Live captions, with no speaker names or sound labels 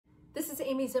This is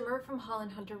Amy Zimmer from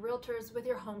Holland Hunter Realtors with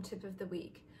your home tip of the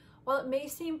week. While it may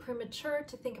seem premature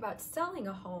to think about selling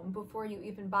a home before you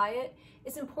even buy it,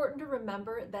 it's important to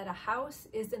remember that a house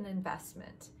is an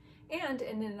investment. And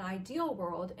in an ideal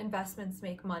world, investments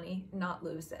make money, not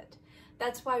lose it.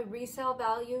 That's why resale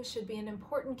value should be an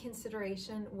important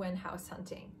consideration when house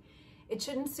hunting. It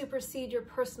shouldn't supersede your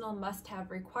personal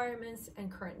must-have requirements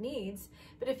and current needs,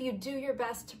 but if you do your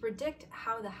best to predict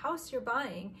how the house you're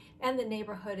buying and the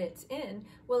neighborhood it's in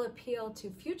will appeal to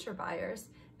future buyers,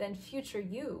 then future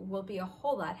you will be a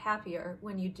whole lot happier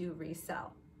when you do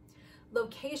resell.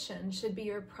 Location should be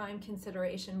your prime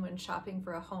consideration when shopping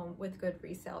for a home with good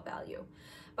resale value.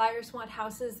 Buyers want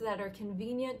houses that are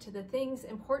convenient to the things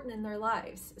important in their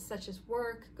lives, such as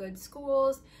work, good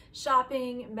schools,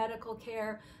 shopping, medical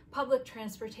care, public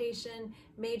transportation,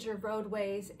 major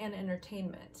roadways, and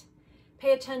entertainment.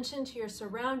 Pay attention to your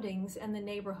surroundings and the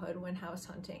neighborhood when house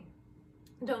hunting.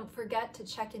 Don't forget to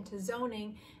check into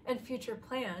zoning and future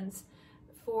plans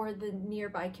for the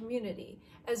nearby community,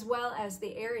 as well as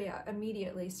the area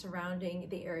immediately surrounding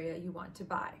the area you want to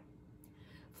buy.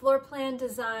 Floor plan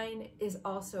design is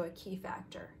also a key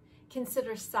factor.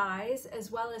 Consider size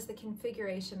as well as the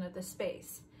configuration of the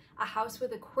space. A house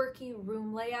with a quirky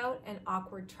room layout and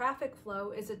awkward traffic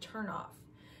flow is a turnoff.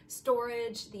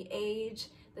 Storage, the age,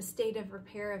 the state of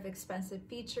repair of expensive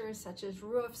features such as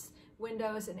roofs,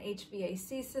 windows, and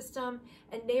HVAC system,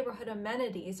 and neighborhood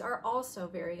amenities are also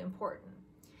very important.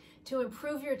 To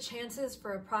improve your chances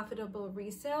for a profitable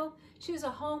resale, choose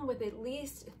a home with at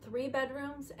least 3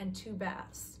 bedrooms and 2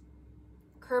 baths.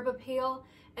 Curb appeal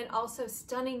and also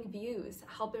stunning views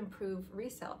help improve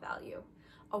resale value.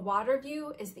 A water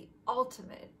view is the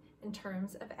ultimate in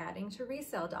terms of adding to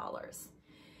resale dollars.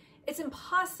 It's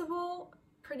impossible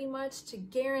pretty much to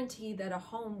guarantee that a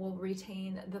home will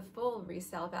retain the full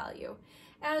resale value,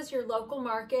 as your local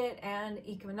market and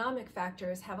economic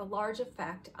factors have a large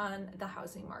effect on the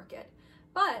housing market.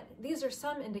 But these are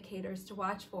some indicators to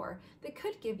watch for that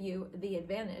could give you the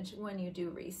advantage when you do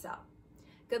resell.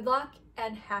 Good luck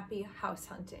and happy house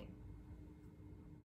hunting.